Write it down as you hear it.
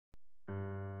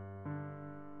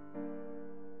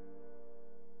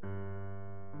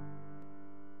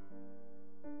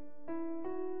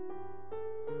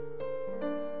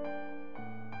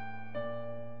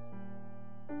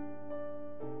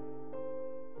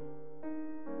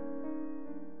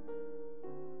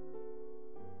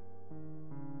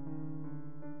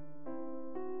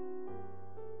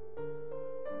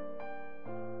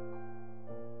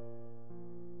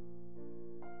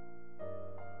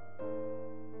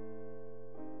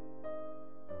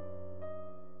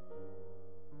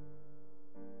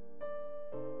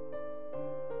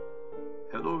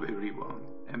everyone,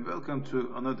 and welcome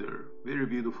to another very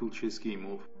beautiful chess game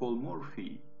of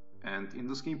Morphy. And in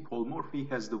this game, Morphy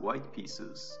has the white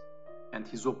pieces, and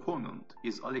his opponent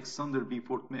is Alexander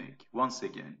Beaufort Meek once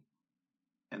again.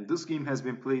 And this game has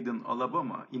been played in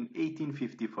Alabama in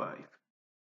 1855.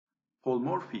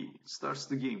 Morphy starts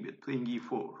the game with playing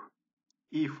e4,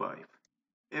 e5,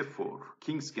 f4,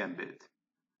 King's Gambit,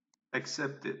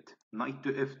 accepted, knight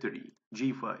to f3,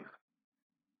 g5,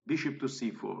 bishop to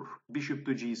c4, bishop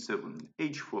to g7,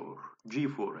 h4,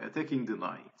 g4, attacking the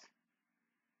knight.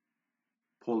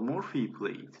 Morphy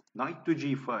played knight to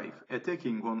g5,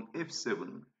 attacking on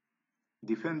f7,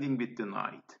 defending with the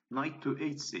knight to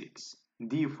h6,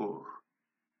 d4.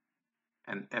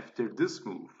 And after this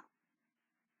move,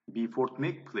 Beaufort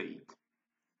Meek played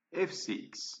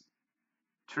f6,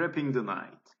 trapping the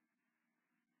knight.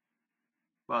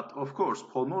 But of course,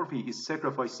 Morphy is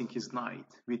sacrificing his knight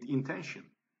with intention.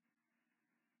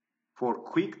 For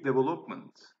quick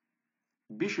development,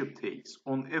 bishop takes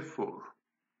on f4,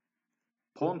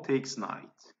 pawn takes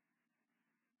knight,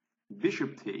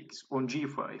 bishop takes on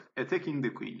g5, attacking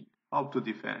the queen. How to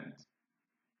defend?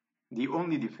 The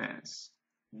only defense,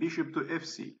 bishop to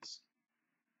f6.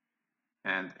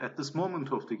 And at this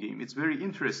moment of the game, it's very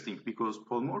interesting because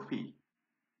Morphy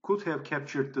could have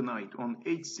captured the knight on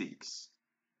h6,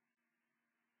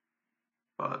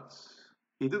 but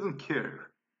he didn't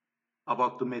care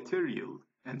about the material,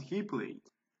 and he played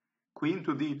queen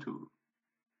to d2,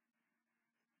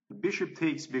 bishop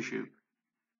takes bishop,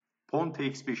 pawn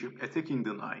takes bishop, attacking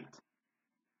the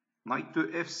knight to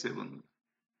f7,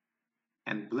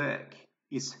 and black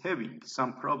is having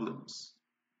some problems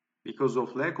because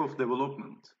of lack of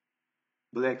development.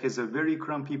 Black has a very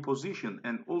crampy position,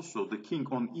 and also the king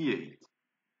on e8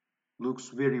 looks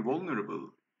very vulnerable.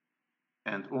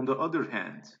 And on the other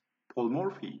hand,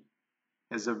 Morphy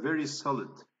has a very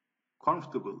solid,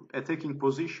 comfortable attacking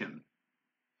position.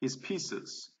 His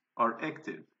pieces are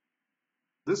active.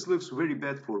 This looks very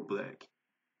bad for black.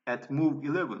 At move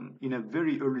 11 in a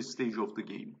very early stage of the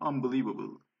game,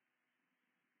 unbelievable.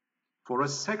 For a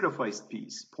sacrificed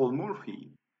piece,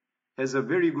 Morphy has a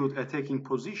very good attacking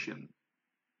position.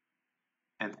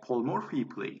 And Morphy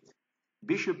played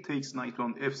bishop takes knight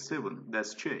on f7,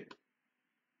 that's check.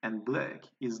 And black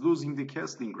is losing the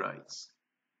castling rights.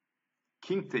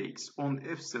 King takes on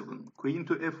f7, queen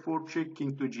to f4, check,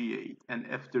 king to g8, and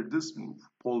after this move,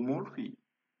 Morphy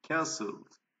castled.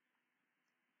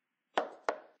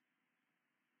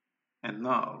 And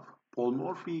now,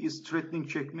 Morphy is threatening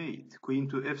checkmate, queen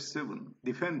to f7,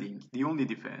 defending the only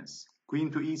defense,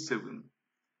 queen to e7,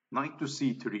 knight to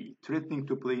c3, threatening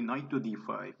to play knight to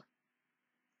d5,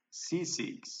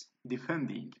 c6,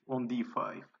 defending on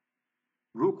d5,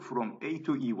 rook from a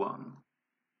to e1,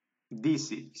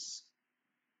 d6.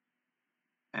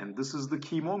 And this is the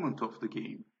key moment of the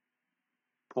game.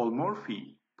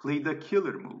 Morphy played a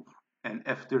killer move, and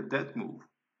after that move,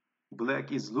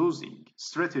 black is losing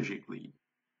strategically.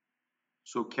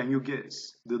 So can you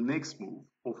guess the next move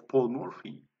of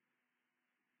Morphy?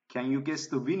 Can you guess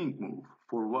the winning move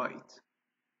for white?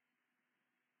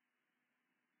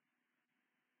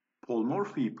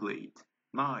 Morphy played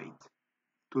knight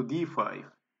to d5,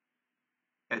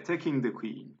 attacking the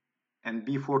queen, and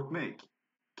Beaufort Meek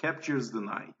captures the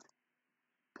knight.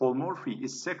 Morphy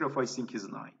is sacrificing his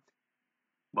knight.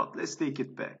 But let's take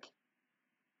it back.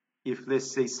 If,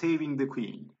 let's say, saving the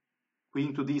queen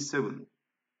to d7,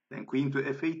 then queen to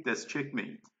f8, that's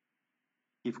checkmate.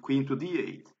 If queen to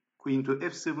d8, queen to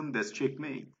f7, that's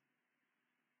checkmate.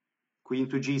 Queen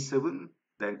to g7,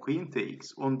 then queen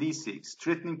takes on d6,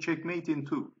 threatening checkmate in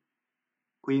 2.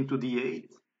 Queen to d8,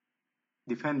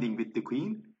 defending with the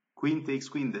queen takes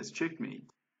queen, that's checkmate.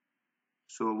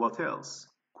 So what else?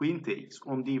 Queen takes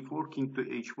on d4, king to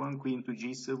h1, queen to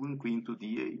g7, queen to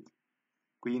d8,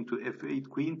 queen to f8,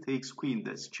 queen takes queen,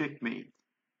 that's checkmate.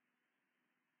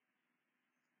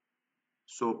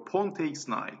 So pawn takes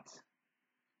knight,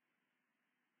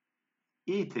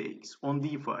 e takes on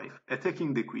d5,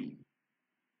 attacking the queen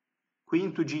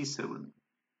to g7.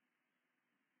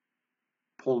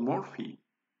 Morphy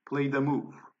played a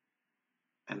move,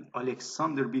 and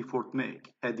Alexander Beaufort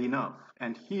Meek had enough,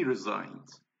 and he resigned.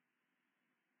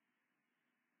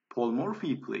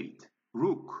 Morphy played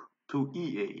rook to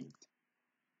e8,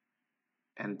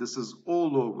 and this is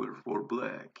all over for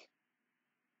black.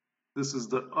 This is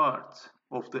the art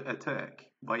of the attack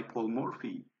by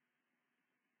Morphy,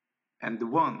 and the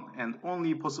one and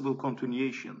only possible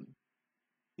continuation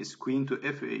is queen to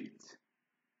f8,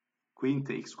 queen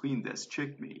takes queen, that's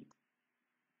checkmate.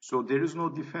 So there is no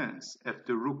defense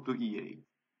after rook to e8.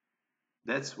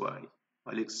 That's why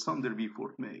Alexander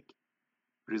Beaufort Meek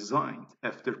resigned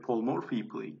after Paul Morphy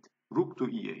played rook to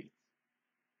e8.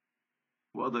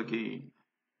 What a game!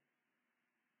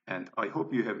 And I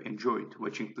hope you have enjoyed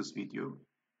watching this video.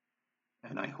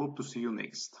 And I hope to see you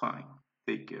next time.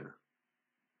 Take care.